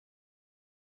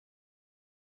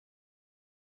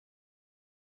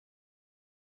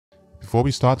Before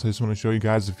we start, I just want to show you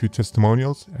guys a few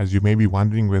testimonials, as you may be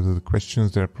wondering whether the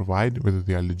questions that I provide, whether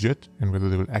they are legit and whether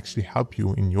they will actually help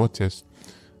you in your test.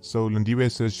 So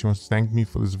Lindiwe says she wants to thank me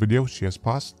for this video. She has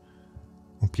passed.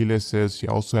 Mpile says she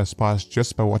also has passed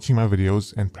just by watching my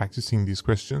videos and practicing these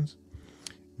questions.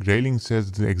 Grayling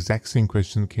says the exact same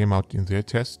question came out in their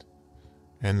test.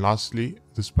 And lastly,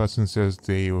 this person says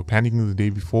they were panicking the day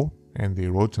before and they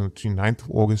wrote on the 29th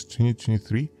of August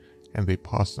 2023 and they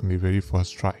passed on their very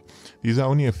first try. These are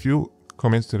only a few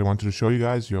comments that I wanted to show you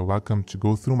guys. You're welcome to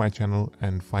go through my channel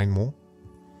and find more.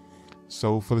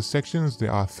 So for the sections,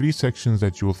 there are 3 sections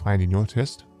that you will find in your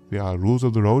test. There are rules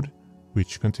of the road,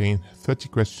 which contain 30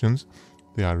 questions.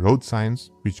 There are road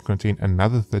signs, which contain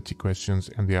another 30 questions,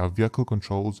 and there are vehicle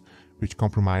controls, which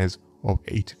comprise of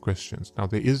 8 questions. Now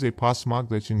there is a pass mark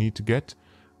that you need to get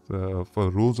for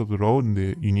rules of the road.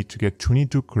 You need to get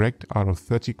 22 correct out of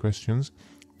 30 questions.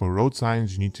 For road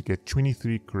signs, you need to get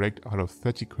 23 correct out of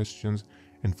 30 questions,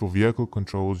 and for vehicle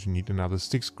controls, you need another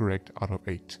 6 correct out of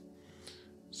 8.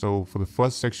 So for the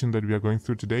first section that we are going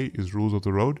through today is rules of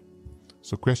the road.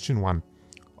 So question 1.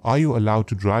 Are you allowed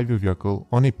to drive your vehicle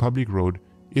on a public road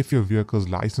if your vehicle's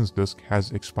license disc has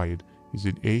expired? Is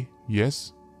it A,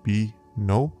 yes, B,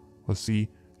 no, or C,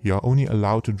 you are only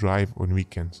allowed to drive on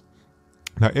weekends?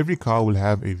 Now every car will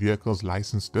have a vehicle's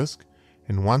license disc,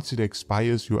 and once it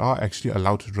expires, you are actually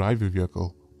allowed to drive your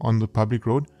vehicle on the public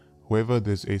road. However,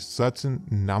 there's a certain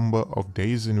number of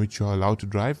days in which you are allowed to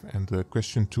drive, and the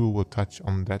question 2 will touch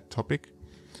on that topic.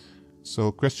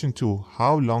 So question 2,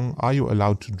 how long are you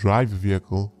allowed to drive a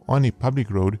vehicle on a public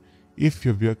road if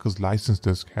your vehicle's license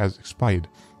disc has expired?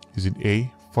 Is it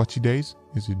A, 40 days?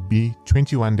 Is it B,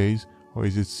 21 days? Or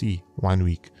is it C, 1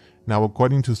 week? Now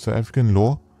according to South African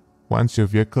law, once your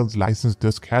vehicle's license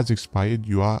disc has expired,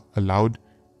 you are allowed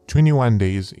 21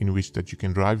 days in which that you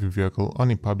can drive your vehicle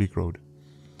on a public road.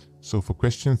 So for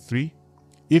question 3,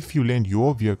 if you lend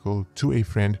your vehicle to a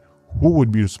friend, who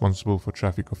would be responsible for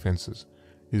traffic offenses?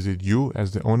 Is it you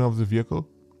as the owner of the vehicle?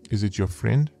 Is it your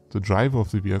friend, the driver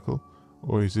of the vehicle?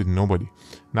 Or is it nobody?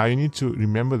 Now you need to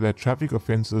remember that traffic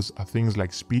offenses are things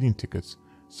like speeding tickets.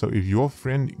 So if your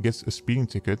friend gets a speeding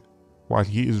ticket while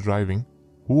he is driving,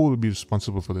 who will be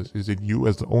responsible for this? Is it you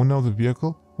as the owner of the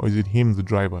vehicle, or is it him, the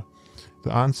driver?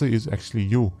 The answer is actually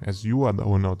you, as you are the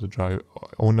owner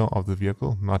of the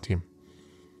vehicle, not him.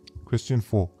 Question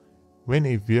 4. When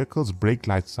a vehicle's brake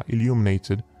lights are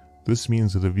illuminated, this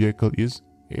means that the vehicle is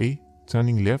A,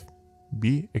 turning left,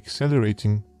 B,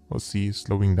 accelerating, or C,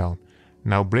 slowing down.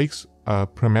 Now brakes are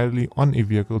primarily on a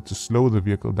vehicle to slow the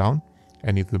vehicle down,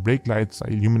 and if the brake lights are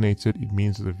illuminated, it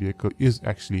means that the vehicle is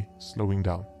actually slowing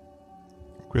down.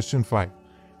 Question 5.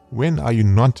 When are you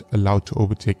not allowed to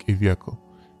overtake a vehicle?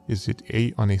 Is it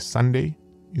A, on a Sunday?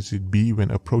 Is it B,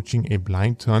 when approaching a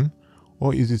blind turn?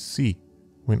 Or is it C,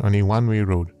 when on a one-way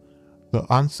road? The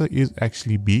answer is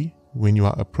actually B, when you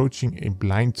are approaching a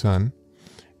blind turn,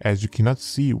 as you cannot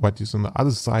see what is on the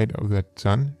other side of that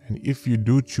turn, and if you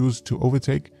do choose to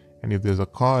overtake, and if there's a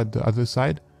car at the other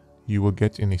side, you will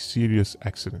get in a serious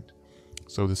accident.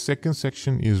 So the second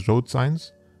section is road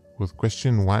signs, with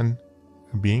question 1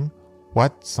 being,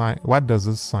 what does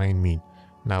this sign mean?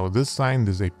 Now this sign,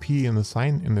 there's a P in the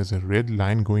sign and there's a red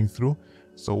line going through.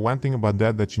 So one thing about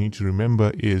that you need to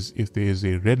remember is, if there is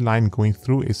a red line going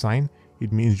through a sign,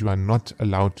 it means you are not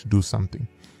allowed to do something.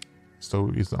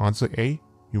 So is the answer A,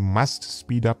 you must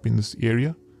speed up in this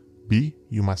area? B,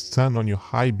 you must turn on your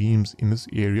high beams in this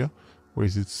area? Or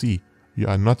is it C, you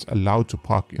are not allowed to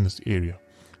park in this area?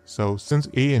 So since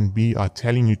A and B are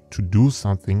telling you to do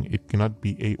something, it cannot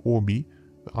be A or B.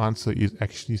 The answer is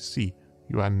actually C,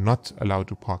 you are not allowed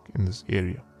to park in this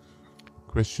area.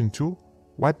 Question 2,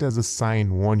 what does the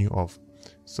sign warn you of?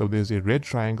 So there's a red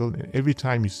triangle, and every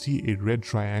time you see a red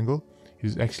triangle, it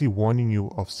is actually warning you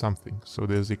of something. So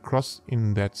there's a cross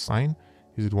in that sign.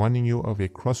 Is it warning you of a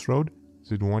crossroad?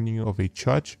 Is it warning you of a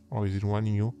church? Or is it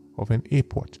warning you of an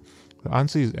airport? The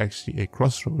answer is actually a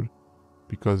crossroad,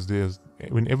 because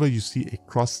whenever you see a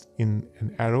cross in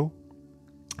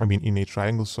in a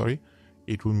triangle,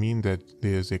 it will mean that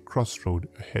there's a crossroad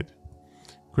ahead.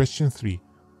 Question 3,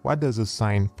 what does a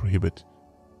sign prohibit?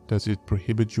 Does it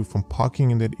prohibit you from parking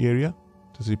in that area?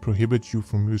 Does it prohibit you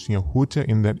from using a hooter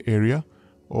in that area?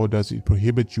 Or does it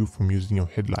prohibit you from using your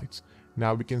headlights?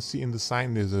 Now we can see in the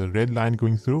sign there's a red line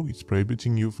going through. It's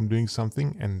prohibiting you from doing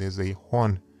something, and there's a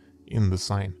horn in the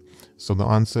sign. So the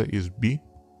answer is B,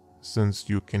 since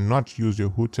you cannot use your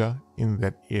hooter in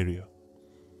that area.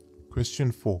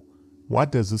 Question 4,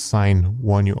 what does the sign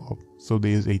warn you of? So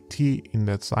there is a T in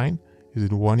that sign. Is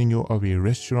it warning you of a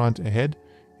restaurant ahead?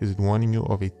 Is it warning you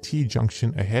of a T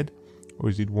junction ahead? or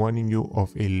is it warning you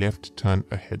of a left turn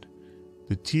ahead?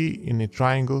 The T in a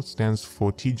triangle stands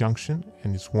for T-junction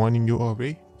and it's warning you of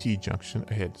a T-junction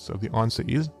ahead. So the answer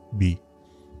is B.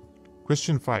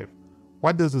 Question 5.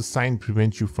 What does the sign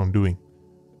prevent you from doing?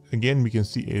 Again, we can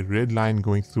see a red line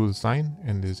going through the sign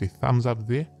and there's a thumbs up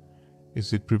there.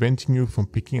 Is it preventing you from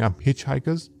picking up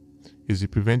hitchhikers? Is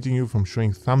it preventing you from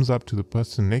showing thumbs up to the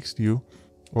person next to you?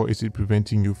 Or is it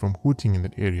preventing you from hooting in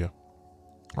that area?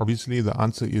 Obviously, the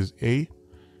answer is A.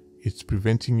 It's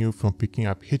preventing you from picking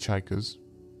up hitchhikers.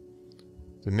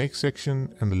 The next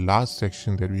section and the last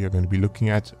section that we are going to be looking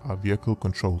at are vehicle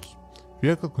controls.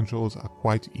 Vehicle controls are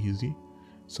quite easy.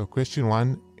 So question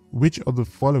 1, which of the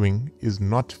following is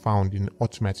not found in an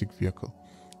automatic vehicle?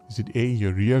 Is it A,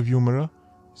 your rear view mirror?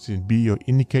 Is it B, your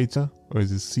indicator? Or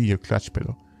is it C, your clutch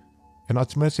pedal? An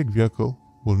automatic vehicle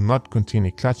will not contain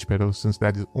a clutch pedal since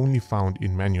that is only found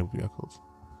in manual vehicles.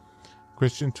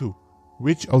 Question 2,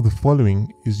 which of the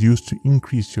following is used to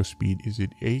increase your speed? Is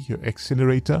it A, your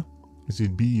accelerator? Is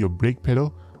it B, your brake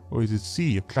pedal? Or is it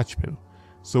C, your clutch pedal?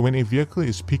 So when a vehicle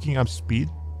is picking up speed,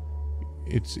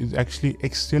 it's actually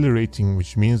accelerating,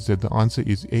 which means that the answer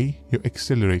is A, your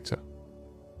accelerator.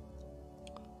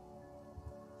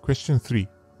 Question 3.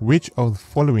 Which of the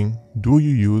following do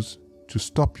you use to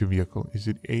stop your vehicle? Is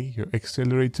it A, your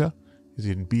accelerator? Is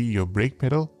it B, your brake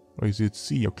pedal? Or is it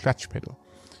C, your clutch pedal?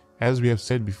 As we have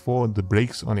said before, the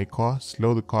brakes on a car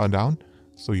slow the car down,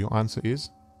 so your answer is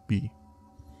B.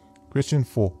 Question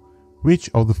 4.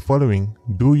 Which of the following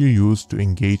do you use to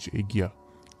engage a gear?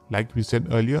 Like we said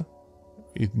earlier,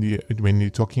 when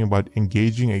you're talking about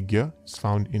engaging a gear, it's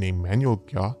found in a manual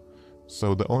car.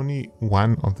 So the only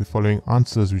one of the following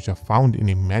answers which are found in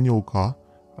a manual car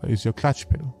is your clutch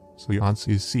pedal. So your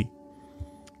answer is C.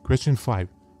 Question 5.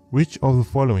 Which of the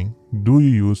following do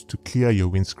you use to clear your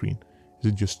windscreen?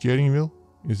 Is it your steering wheel?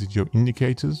 Is it your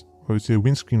indicators? Or is it a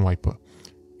windscreen wiper?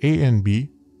 A and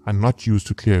B are not used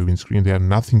to clear your windscreen. They have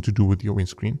nothing to do with your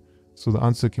windscreen. So the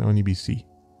answer can only be C.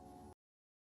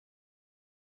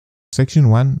 Section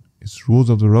 1 is rules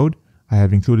of the road. I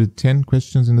have included 10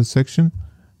 questions in this section.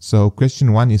 So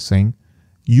question 1 is saying,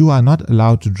 you are not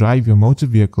allowed to drive your motor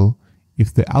vehicle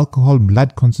if the alcohol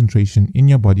blood concentration in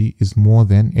your body is more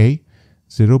than A,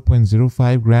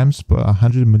 0.05 grams per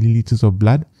 100 milliliters of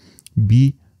blood,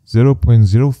 B,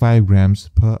 0.05 grams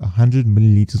per 100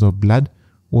 milliliters of blood,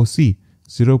 or C,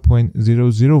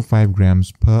 0.005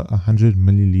 grams per 100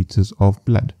 milliliters of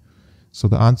blood. So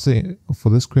the answer for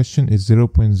this question is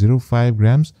 0.05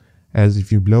 grams, as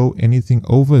if you blow anything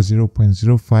over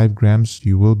 0.05 grams,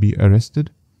 you will be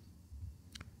arrested.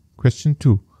 Question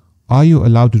 2. Are you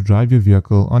allowed to drive your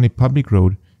vehicle on a public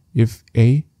road if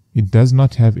A, it does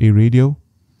not have a radio,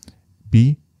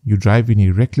 B, you drive in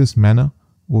a reckless manner,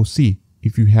 or C,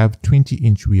 if you have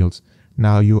 20-inch wheels?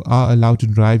 Now, you are allowed to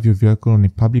drive your vehicle on a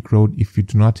public road if you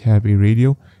do not have a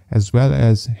radio, as well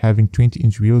as having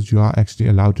 20-inch wheels. You are actually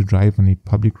allowed to drive on a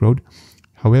public road.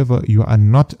 However, you are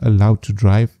not allowed to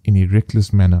drive in a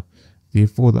reckless manner.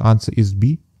 Therefore, the answer is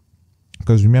B.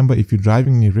 Because remember, if you're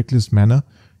driving in a reckless manner,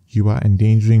 you are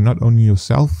endangering not only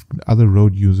yourself, but other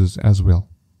road users as well.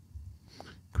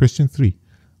 Question 3.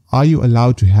 Are you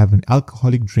allowed to have an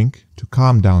alcoholic drink to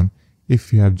calm down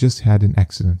if you have just had an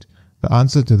accident? The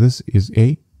answer to this is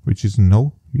A, which is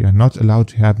no. You are not allowed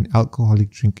to have an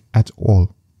alcoholic drink at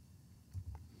all.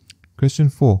 Question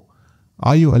 4.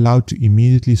 Are you allowed to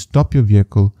immediately stop your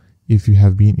vehicle if you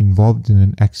have been involved in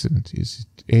an accident? Is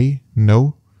it A,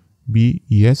 no, B,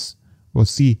 yes, or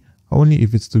C, only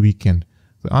if it's the weekend?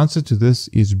 The answer to this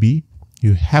is B.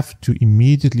 You have to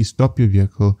immediately stop your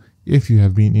vehicle if you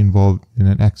have been involved in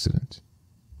an accident.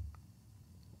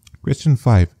 Question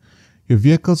 5. Your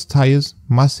vehicle's tires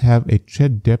must have a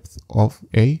tread depth of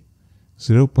A,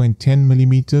 0.10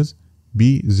 millimeters,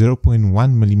 B,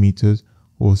 0.1 millimeters,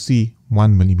 or C,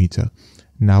 1 millimeter.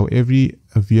 Now, every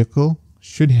vehicle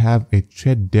should have a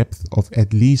tread depth of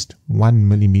at least 1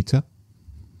 millimeter.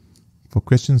 For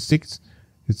question 6,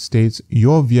 it states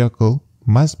your vehicle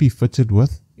must be fitted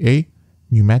with A,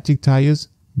 pneumatic tires,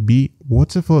 B,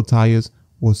 water-filled tires,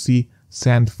 or C,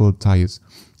 sand-filled tires.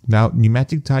 Now,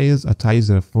 pneumatic tires are tires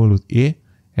that are filled with air,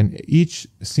 and each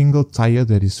single tire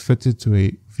that is fitted to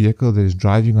a vehicle that is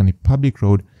driving on a public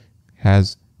road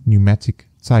has pneumatic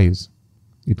tires.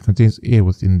 It contains air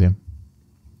within them.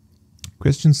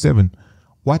 Question 7.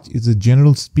 What is the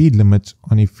general speed limit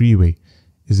on a freeway?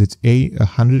 Is it A,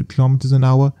 100 kilometers an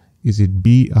hour? Is it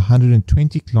B,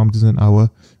 120 kilometers an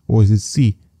hour? Or is it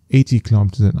C, 80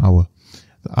 kilometers an hour?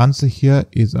 The answer here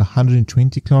is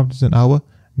 120 kilometers an hour.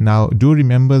 Now, do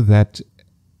remember that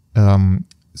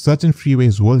certain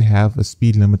freeways will have a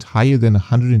speed limit higher than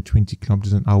 120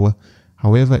 kilometers an hour.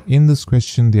 However, in this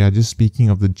question, they are just speaking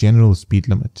of the general speed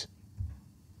limit.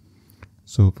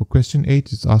 So for question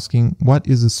 8, it's asking, what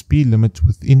is the speed limit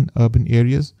within urban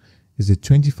areas? Is it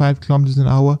 25 kilometers an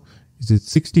hour? Is it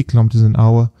 60 kilometers an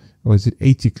hour? Or is it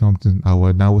 80 kilometers an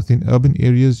hour? Now within urban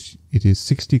areas, it is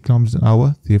 60 kilometers an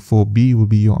hour. Therefore, B will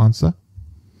be your answer.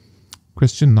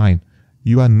 Question 9.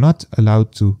 You are not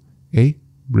allowed to A.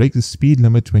 break the speed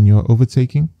limit when you are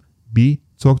overtaking. B.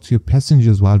 talk to your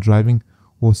passengers while driving.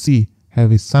 Or C.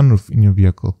 have a sunroof in your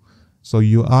vehicle. So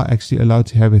you are actually allowed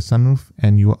to have a sunroof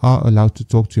and you are allowed to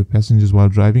talk to your passengers while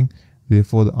driving.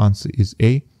 Therefore, the answer is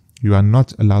A. You are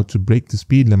not allowed to break the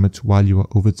speed limit while you are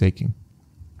overtaking.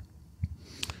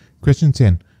 Question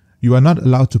 10. You are not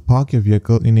allowed to park your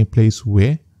vehicle in a place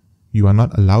where you are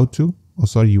not allowed to,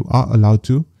 you are allowed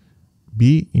to.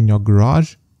 B. in your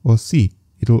garage. Or C.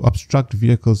 it will obstruct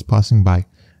vehicles passing by.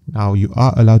 Now you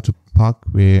are allowed to park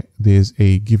where there's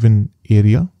a given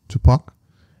area to park.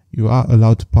 You are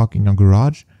allowed to park in your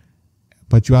garage,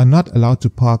 but you are not allowed to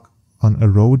park on a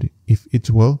road if it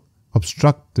will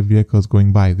obstruct the vehicles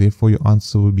going by. Therefore, your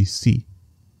answer will be C.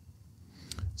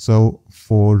 So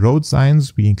for road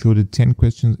signs, we included 10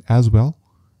 questions as well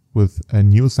with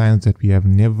new signs that we have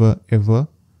never ever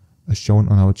shown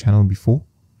on our channel before.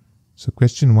 So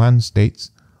question 1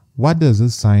 states, what does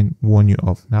this sign warn you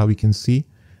of? Now we can see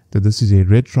that this is a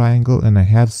red triangle, and I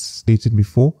have stated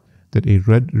before that a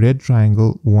red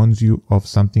triangle warns you of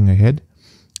something ahead.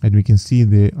 And we can see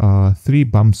there are 3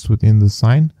 bumps within the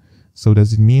sign. So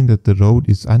does it mean that the road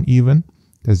is uneven?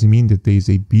 Does it mean that there is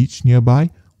a beach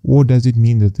nearby? Or does it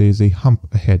mean that there is a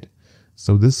hump ahead?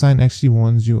 So this sign actually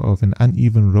warns you of an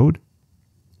uneven road.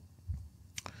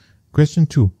 Question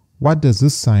 2. What does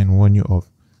this sign warn you of?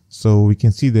 So we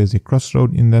can see there's a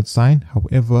crossroad in that sign.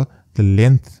 However, the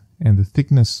length and the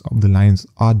thickness of the lines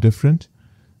are different.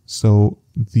 So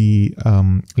the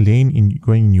lane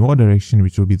going in your direction,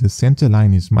 which will be the center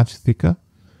line, is much thicker.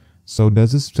 So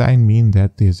does this sign mean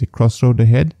that there's a crossroad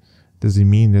ahead? Does it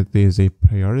mean that there's a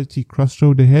priority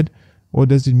crossroad ahead? Or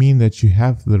does it mean that you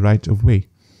have the right of way?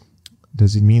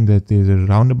 Does it mean that there's a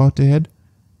roundabout ahead?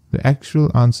 The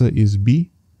actual answer is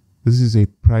B. This is a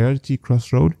priority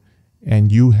crossroad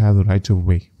and you have the right of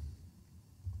way.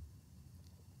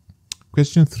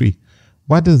 Question 3.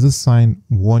 What does this sign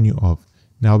warn you of?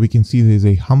 Now we can see there's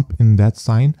a hump in that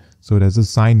sign. So does the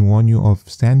sign warn you of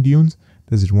sand dunes?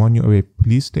 Does it warn you of a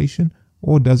police station?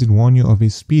 Or does it warn you of a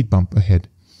speed bump ahead?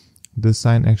 This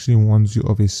sign actually warns you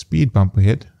of a speed bump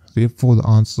ahead. Therefore, the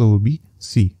answer will be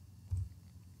C.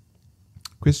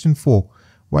 Question 4.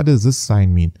 What does this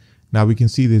sign mean? Now we can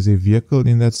see there's a vehicle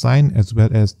in that sign as well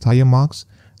as tire marks.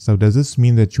 So does this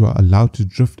mean that you are allowed to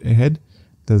drift ahead?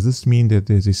 Does this mean that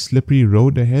there's a slippery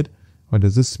road ahead? Or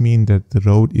does this mean that the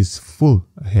road is full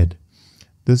ahead?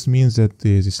 This means that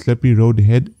there's a slippery road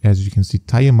ahead, as you can see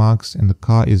tire marks, and the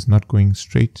car is not going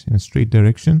straight in a straight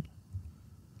direction.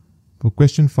 For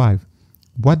question 5,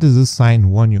 what does this sign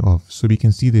warn you of? So we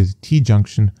can see there's a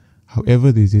T-junction.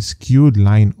 However, there's a skewed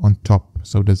line on top.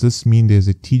 So does this mean there's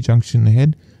a T-junction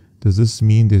ahead? Does this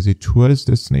mean there's a tourist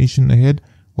destination ahead?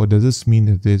 Or does this mean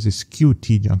that there's a skewed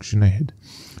T-junction ahead?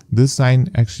 This sign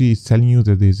actually is telling you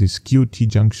that there's a skewed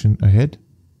T-junction ahead.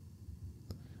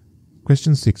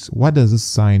 Question 6. What does this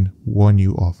sign warn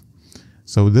you of?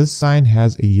 So this sign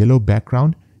has a yellow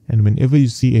background, and whenever you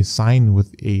see a sign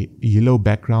with a yellow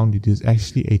background, it is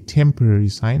actually a temporary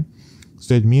sign.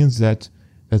 So it means that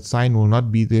that sign will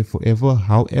not be there forever.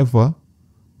 However,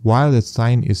 while that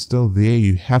sign is still there,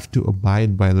 you have to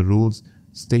abide by the rules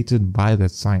stated by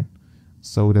that sign.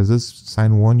 So does this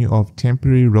sign warn you of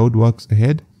temporary roadworks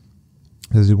ahead?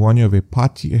 Does it warn you of a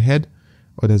party ahead?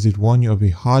 Or does it warn you of a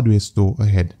hardware store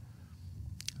ahead?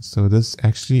 So this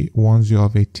actually warns you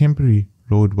of a temporary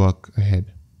roadwork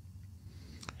ahead.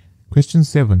 Question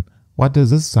 7. What does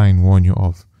this sign warn you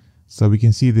of? So we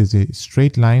can see there's a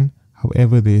straight line.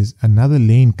 However, there's another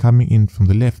lane coming in from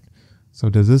the left. So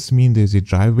does this mean there's a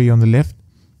driveway on the left?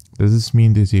 Does this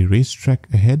mean there's a racetrack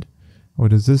ahead? Or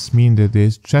does this mean that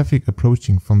there's traffic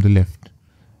approaching from the left?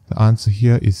 The answer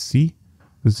here is C.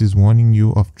 This is warning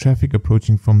you of traffic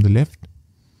approaching from the left.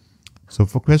 So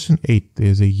for question 8,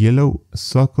 there's a yellow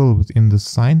circle within the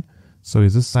sign. So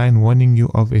is this sign warning you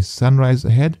of a sunrise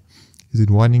ahead? Is it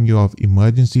warning you of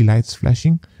emergency lights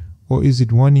flashing? Or is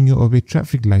it warning you of a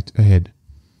traffic light ahead?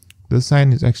 This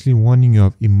sign is actually warning you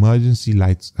of emergency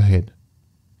lights ahead.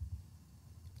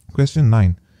 Question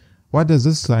 9. What does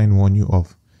this sign warn you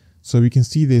of? So we can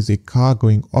see there's a car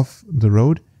going off the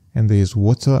road and there is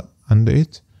water under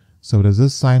it. So does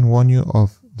this sign warn you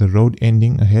of the road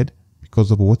ending ahead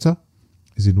because of water?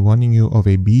 Is it warning you of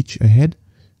a beach ahead?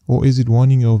 Or is it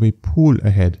warning you of a pool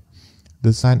ahead?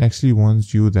 This sign actually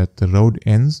warns you that the road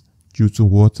ends due to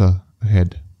water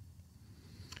ahead.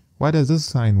 What does this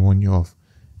sign warn you of?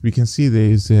 We can see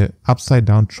there is an upside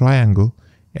down triangle,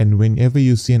 and whenever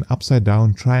you see an upside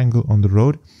down triangle on the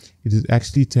road, it is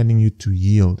actually telling you to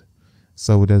yield.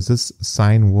 So does this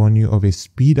sign warn you of a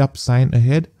speed up sign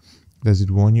ahead? Does it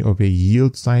warn you of a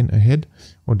yield sign ahead?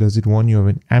 Or does it warn you of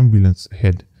an ambulance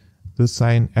ahead? This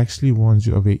sign actually warns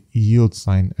you of a yield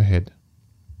sign ahead.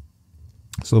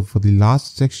 So for the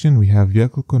last section, we have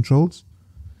vehicle controls.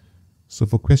 So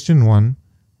for question 1,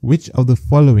 which of the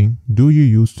following do you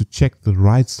use to check the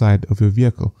right side of your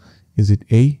vehicle? Is it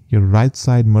A, your right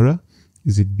side mirror?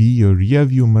 Is it B, your rear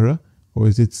view mirror? Or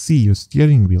is it C, your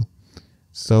steering wheel?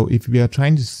 So if we are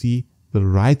trying to see the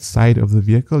right side of the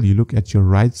vehicle, you look at your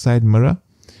right side mirror.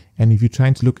 And if you're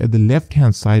trying to look at the left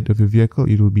hand side of your vehicle,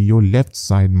 it will be your left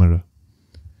side mirror.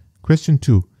 Question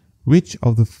 2. Which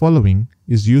of the following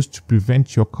is used to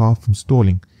prevent your car from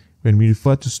stalling? When we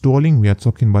refer to stalling, we are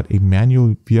talking about a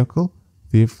manual vehicle.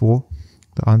 Therefore,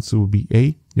 the answer will be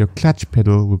A. Your clutch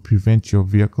pedal will prevent your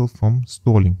vehicle from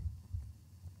stalling.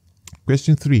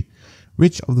 Question 3.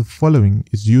 Which of the following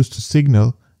is used to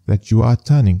signal that you are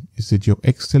turning? Is it your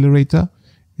accelerator?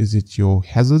 Is it your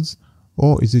hazards?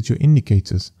 Or is it your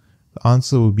indicators? The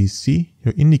answer will be C,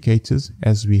 your indicators,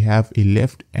 as we have a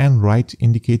left and right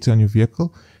indicator on your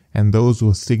vehicle, and those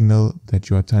will signal that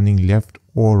you are turning left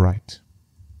or right.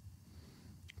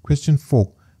 Question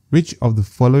 4. Which of the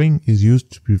following is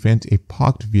used to prevent a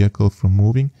parked vehicle from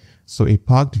moving? So a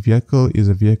parked vehicle is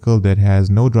a vehicle that has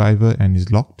no driver and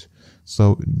is locked.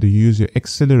 So do you use your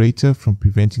accelerator from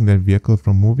preventing that vehicle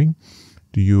from moving?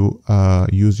 Do you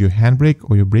use your handbrake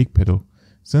or your brake pedal?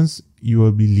 Since you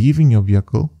will be leaving your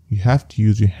vehicle, you have to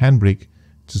use your handbrake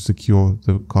to secure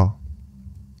the car.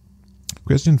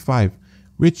 Question 5.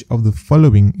 Which of the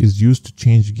following is used to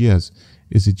change gears?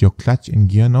 Is it your clutch and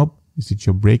gear knob? Is it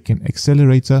your brake and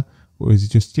accelerator? Or is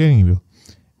it your steering wheel?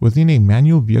 Within a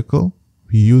manual vehicle,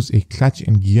 we use a clutch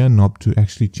and gear knob to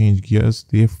actually change gears.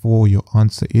 Therefore, your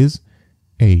answer is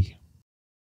A.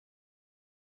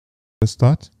 Let's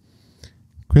start.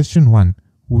 Question 1.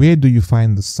 Where do you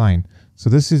find the sign? So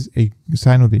this is a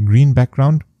sign with a green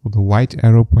background with a white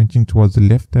arrow pointing towards the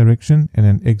left direction and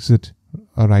an exit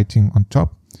writing on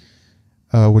top.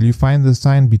 Will you find the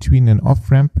sign between an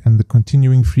off-ramp and the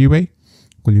continuing freeway?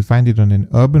 Will you find it on an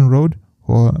urban road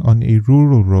or on a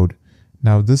rural road?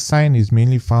 Now this sign is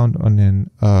mainly found on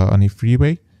a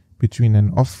freeway between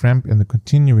an off-ramp and the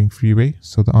continuing freeway,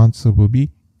 so the answer will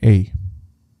be A.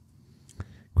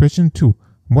 Question 2.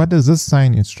 What does this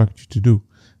sign instruct you to do?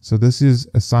 So this is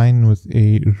a sign with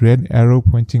a red arrow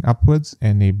pointing upwards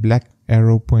and a black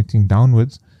arrow pointing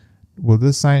downwards. Will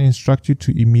this sign instruct you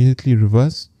to immediately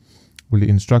reverse? Will it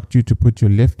instruct you to put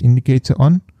your left indicator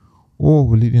on? Or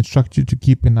will it instruct you to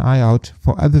keep an eye out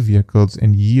for other vehicles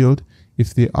and yield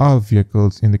if there are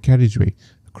vehicles in the carriageway?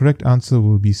 The correct answer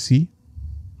will be C.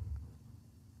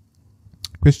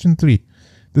 Question 3.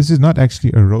 This is not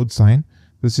actually a road sign.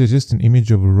 This is just an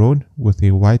image of a road with a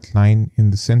white line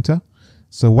in the center.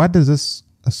 So what does this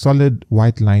solid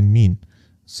white line mean?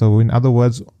 So in other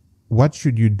words, what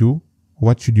should you do?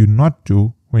 What should you not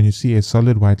do when you see a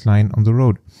solid white line on the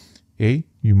road? A.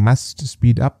 You must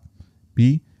speed up.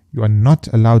 B. You are not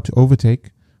allowed to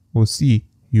overtake. Or C.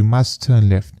 You must turn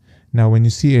left. Now when you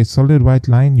see a solid white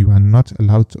line, you are not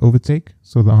allowed to overtake.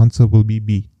 So the answer will be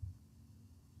B.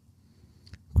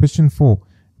 Question 4.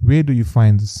 Where do you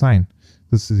find the sign?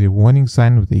 This is a warning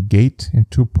sign with a gate and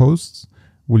 2 posts.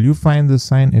 Will you find the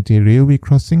sign at a railway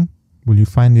crossing? Will you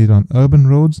find it on urban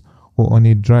roads or on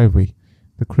a driveway?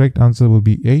 The correct answer will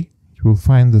be A. You will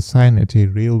find the sign at a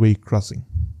railway crossing.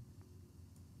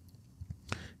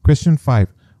 Question 5.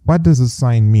 What does the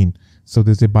sign mean? So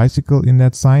there's a bicycle in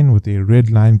that sign with a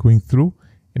red line going through.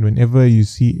 And whenever you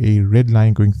see a red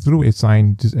line going through a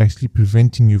sign, it is actually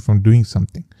preventing you from doing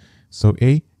something. So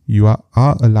A. You are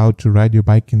allowed to ride your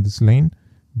bike in this lane.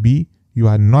 B. You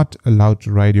are not allowed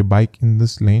to ride your bike in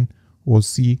this lane. Or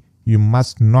C. You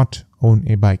must not own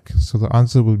a bike. So the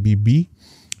answer will be B.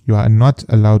 You are not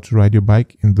allowed to ride your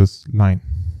bike in this line.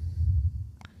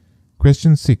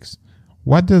 Question 6.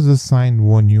 What does the sign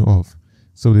warn you of?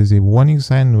 So there's a warning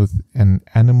sign with an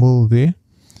animal there.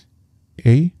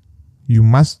 A. You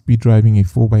must be driving a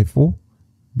 4x4.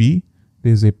 B.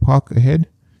 There's a park ahead.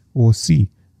 Or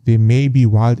C. There may be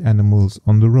wild animals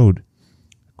on the road.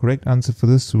 Correct answer for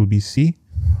this will be C.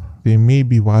 There may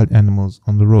be wild animals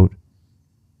on the road.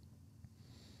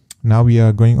 Now we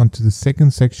are going on to the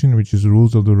second section, which is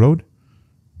rules of the road.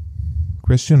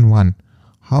 Question 1.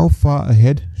 How far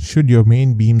ahead should your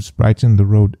main beams brighten the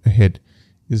road ahead?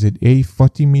 Is it A.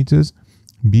 40 meters,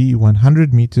 B,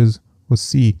 100 meters, or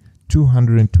C,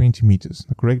 220 meters?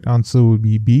 The correct answer will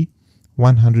be B,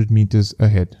 100 meters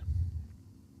ahead.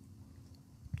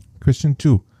 Question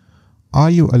 2. Are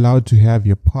you allowed to have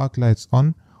your park lights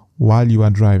on while you are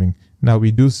driving? Now,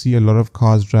 we do see a lot of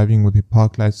cars driving with the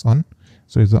park lights on.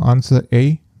 So is the answer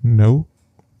A, no,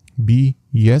 B,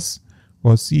 yes,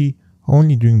 or C,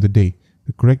 only during the day?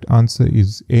 The correct answer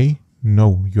is A,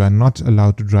 no. You are not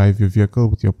allowed to drive your vehicle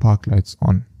with your park lights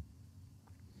on.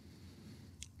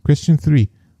 Question 3.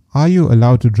 Are you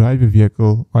allowed to drive your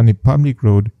vehicle on a public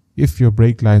road if your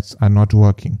brake lights are not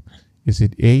working? Is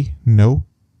it A, no,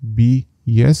 B,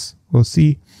 yes, or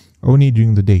C, only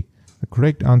during the day? The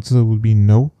correct answer will be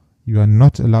no. You are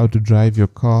not allowed to drive your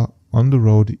car on the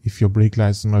road if your brake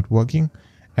lights are not working,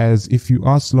 as if you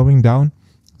are slowing down,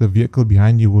 the vehicle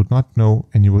behind you will not know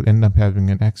and you will end up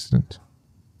having an accident.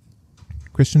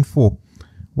 Question 4.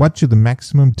 What should the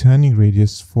maximum turning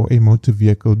radius for a motor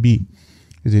vehicle be?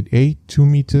 Is it A, 2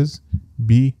 meters,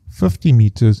 B, 50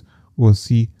 meters, or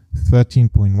C,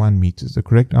 13.1 meters? The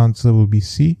correct answer will be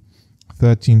C,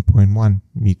 13.1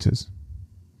 meters.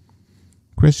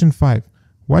 Question 5.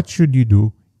 What should you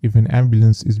do if an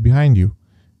ambulance is behind you?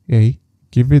 A,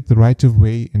 give it the right of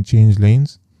way and change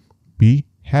lanes. B,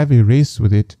 have a race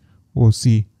with it. Or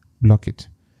C, block it.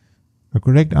 The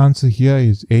correct answer here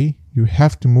is A, you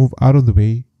have to move out of the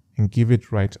way and give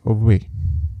it right of way.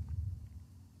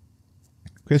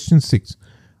 Question 6.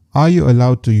 Are you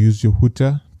allowed to use your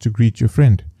hooter to greet your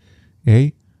friend?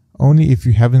 A, only if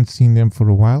you haven't seen them for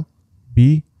a while.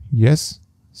 B, yes.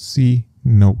 C,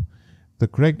 no. The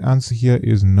correct answer here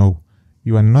is no.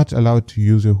 You are not allowed to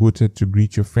use your hooter to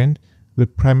greet your friend. The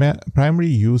primary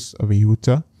use of a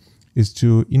hooter is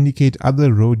to indicate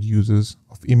other road users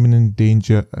of imminent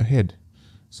danger ahead.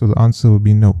 So the answer will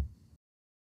be no.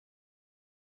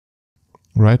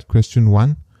 Right, question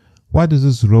 1. What does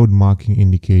this road marking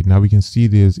indicate? Now we can see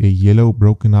there's a yellow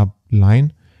broken up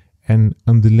line, and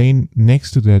on the lane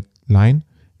next to that line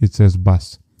it says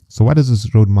bus. So what does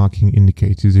this road marking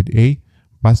indicate? Is it A,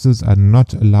 buses are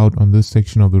not allowed on this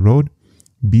section of the road?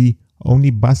 B, only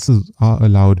buses are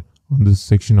allowed on this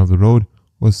section of the road?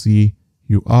 Or C,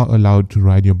 you are allowed to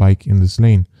ride your bike in this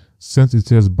lane? Since it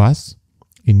says bus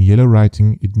in yellow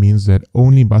writing, it means that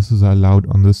only buses are allowed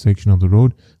on this section of the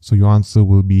road. So your answer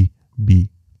will be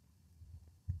B.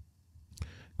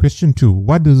 Question 2.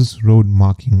 What does this road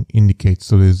marking indicate?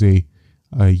 So there's a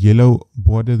yellow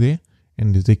border there,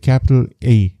 and there's a capital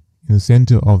A in the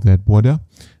center of that border.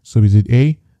 So is it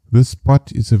A, this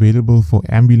spot is available for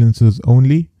ambulances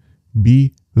only?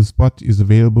 B, the spot is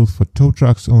available for tow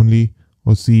trucks only?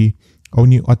 Or C,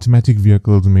 only automatic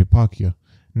vehicles may park here?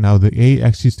 Now the A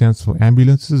actually stands for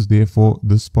ambulances, therefore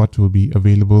this spot will be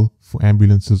available for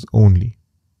ambulances only.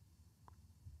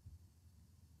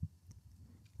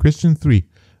 Question 3.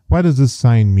 What does this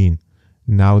sign mean?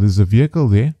 Now there's a vehicle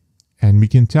there, and we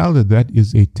can tell that that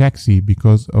is a taxi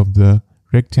because of the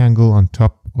rectangle on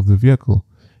top of the vehicle.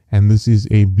 And this is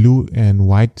a blue and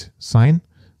white sign.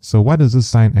 So what does this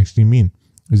sign actually mean?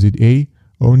 Is it A,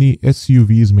 only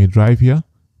SUVs may drive here?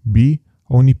 B,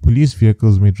 only police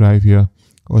vehicles may drive here?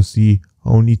 Or C,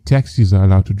 only taxis are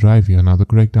allowed to drive here? Now the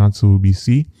correct answer will be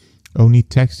C, only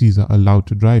taxis are allowed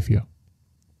to drive here.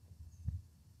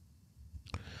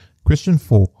 Question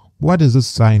 4. What does this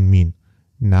sign mean?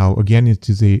 Now again, it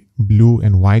is a blue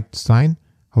and white sign.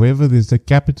 However, there's a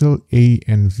capital A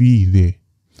and V there.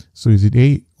 So is it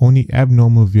A, only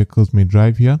abnormal vehicles may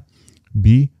drive here?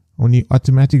 B, only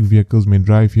automatic vehicles may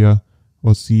drive here?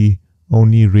 Or C,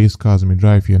 only race cars may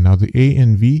drive here? Now the A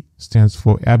and V stands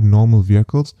for abnormal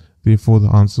vehicles. Therefore, the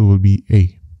answer will be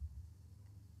A.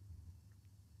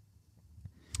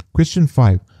 Question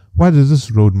 5. What does this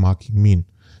road marking mean?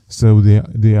 So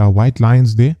there are white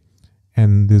lines there,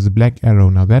 and there's a black arrow.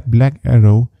 Now that black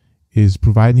arrow is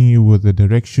providing you with the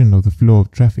direction of the flow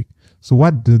of traffic. So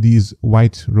what do these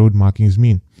white road markings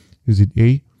mean? Is it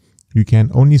A, you can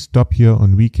only stop here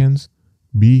on weekends?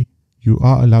 B, you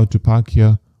are allowed to park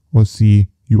here? Or C,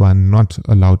 you are not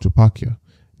allowed to park here?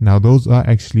 Now those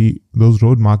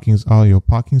road markings are your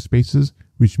parking spaces,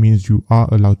 which means you are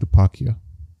allowed to park here.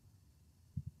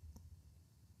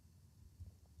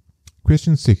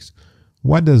 Question 6.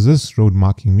 What does this road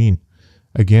marking mean?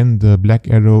 Again, the black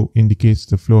arrow indicates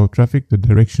the flow of traffic, the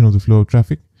direction of the flow of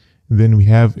traffic. Then we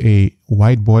have a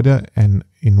white border, and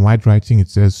in white writing it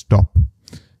says stop.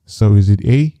 So is it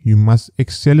A, you must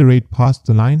accelerate past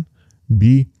the line?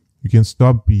 B, you can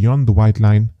stop beyond the white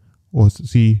line? Or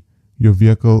C, your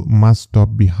vehicle must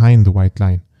stop behind the white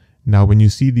line? Now when you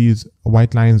see these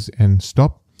white lines and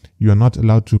stop, you are not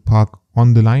allowed to park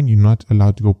on the line, you're not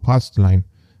allowed to go past the line.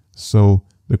 So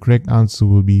The correct answer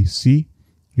will be C.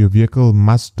 Your vehicle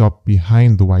must stop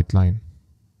behind the white line.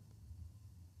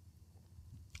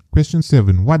 Question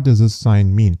 7. What does this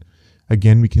sign mean?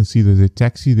 Again, we can see there's a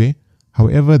taxi there.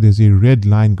 However, there's a red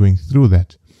line going through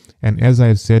that. And as I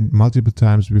have said multiple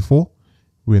times before,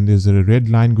 when there's a red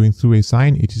line going through a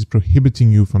sign, it is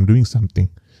prohibiting you from doing something.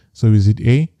 So is it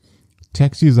A,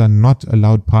 taxis are not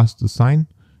allowed past the sign,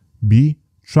 B,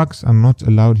 trucks are not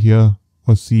allowed here,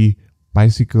 or C,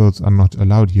 bicycles are not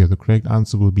allowed here? The correct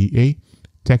answer will be A,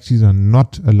 taxis are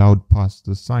not allowed past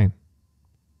the sign.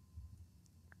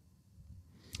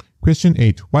 Question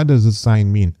 8. What does the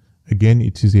sign mean? Again,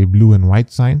 it is a blue and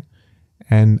white sign.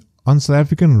 And on South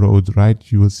African roads,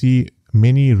 right, you will see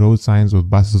many road signs with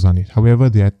buses on it. However,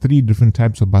 there are 3 different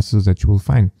types of buses that you will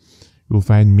find. You will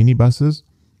find minibuses,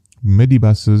 midi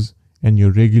buses, and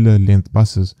your regular length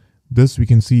buses. This we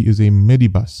can see is a midi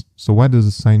bus. So what does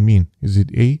the sign mean? Is it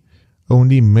A,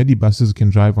 only midi buses can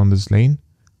drive on this lane,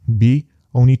 B,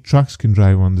 only trucks can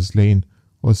drive on this lane,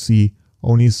 or C,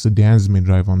 only sedans may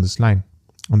drive on this lane?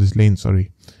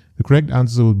 The correct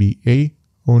answer will be A,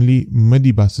 only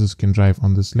midi buses can drive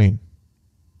on this lane.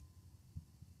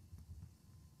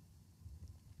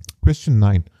 Question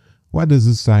 9. What does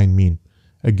this sign mean?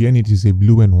 Again, it is a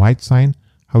blue and white sign.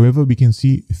 However, we can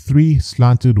see 3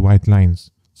 slanted white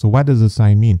lines. So what does the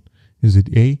sign mean? Is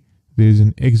it A, there is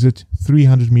an exit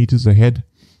 300 meters ahead,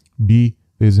 B,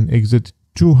 there is an exit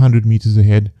 200 meters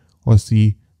ahead, or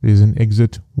C, there is an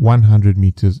exit 100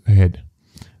 meters ahead?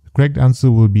 The correct answer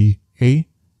will be A,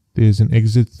 there is an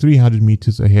exit 300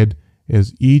 meters ahead,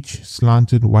 as each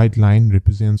slanted white line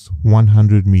represents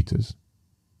 100 meters.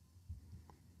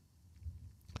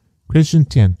 Question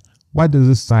 10. What does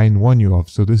this sign warn you of?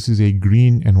 So this is a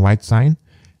green and white sign.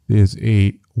 There's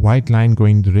a white line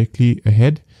going directly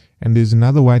ahead, and there's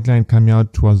another white line coming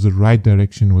out towards the right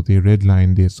direction with a red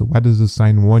line there. So what does the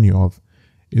sign warn you of?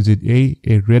 Is it A,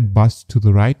 a red bus to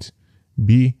the right,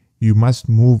 B, you must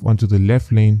move onto the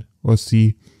left lane, or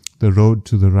C, the road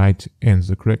to the right ends?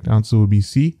 The correct answer will be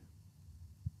C.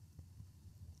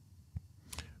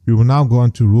 We will now go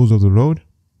on to rules of the road.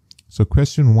 So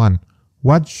question 1.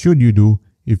 What should you do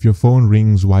if your phone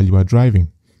rings while you are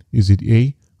driving? Is it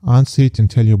A, answer it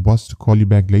and tell your boss to call you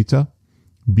back later,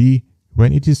 B,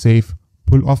 when it is safe,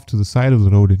 pull off to the side of the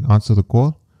road and answer the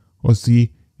call, or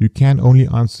C, you can only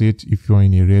answer it if you are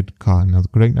in a red car? Now the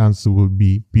correct answer will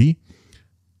be B.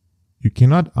 You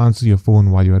cannot answer your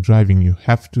phone while you are driving. You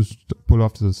have to pull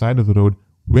off to the side of the road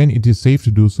when it is safe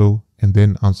to do so, and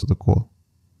then answer the call.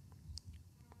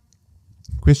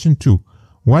 Question 2.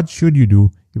 What should you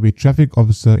do if a traffic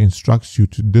officer instructs you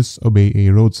to disobey a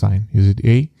road sign? Is it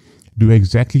A, do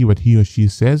exactly what he or she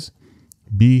says,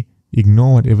 B,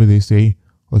 ignore whatever they say,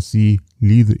 or C,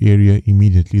 leave the area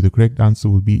immediately? The correct answer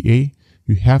will be A.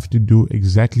 You have to do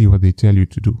exactly what they tell you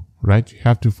to do, right? You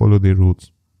have to follow their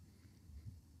rules.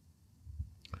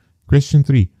 Question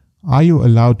 3. Are you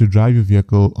allowed to drive your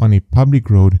vehicle on a public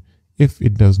road if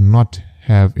it does not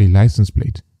have a license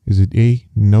plate? Is it A,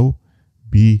 no,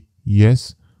 B,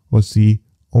 yes, or C,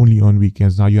 only on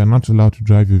weekends? Now, you are not allowed to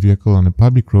drive your vehicle on a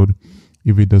public road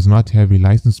if it does not have a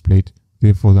license plate.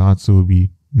 Therefore, the answer will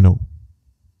be no.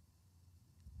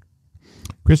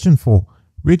 Question 4.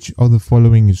 Which of the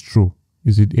following is true?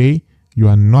 Is it A, you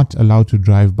are not allowed to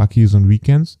drive bakkies on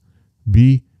weekends,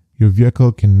 B, your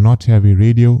vehicle cannot have a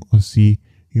radio, or C,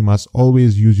 you must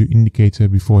always use your indicator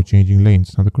before changing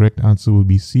lanes? Now the correct answer will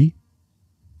be C.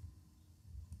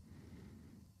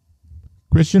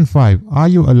 Question 5. Are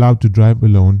you allowed to drive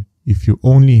alone if you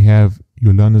only have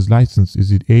your learner's license?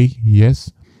 Is it A,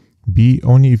 yes, B,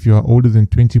 only if you are older than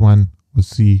 21, or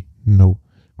C, no?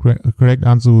 Correct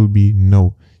answer will be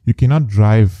no. You cannot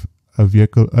drive a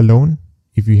vehicle alone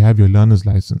if you have your learner's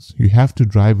license. You have to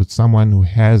drive with someone who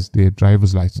has their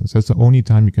driver's license. That's the only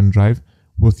time you can drive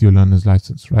with your learner's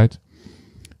license, right?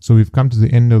 So we've come to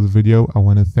the end of the video. I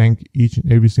want to thank each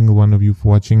and every single one of you for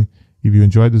watching. If you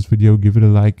enjoyed this video, give it a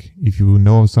like. If you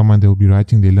know of someone that will be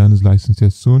writing their learner's license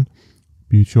test soon,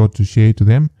 be sure to share it to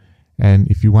them. And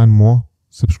if you want more,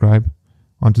 subscribe.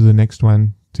 On to the next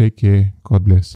one. Take care. God bless.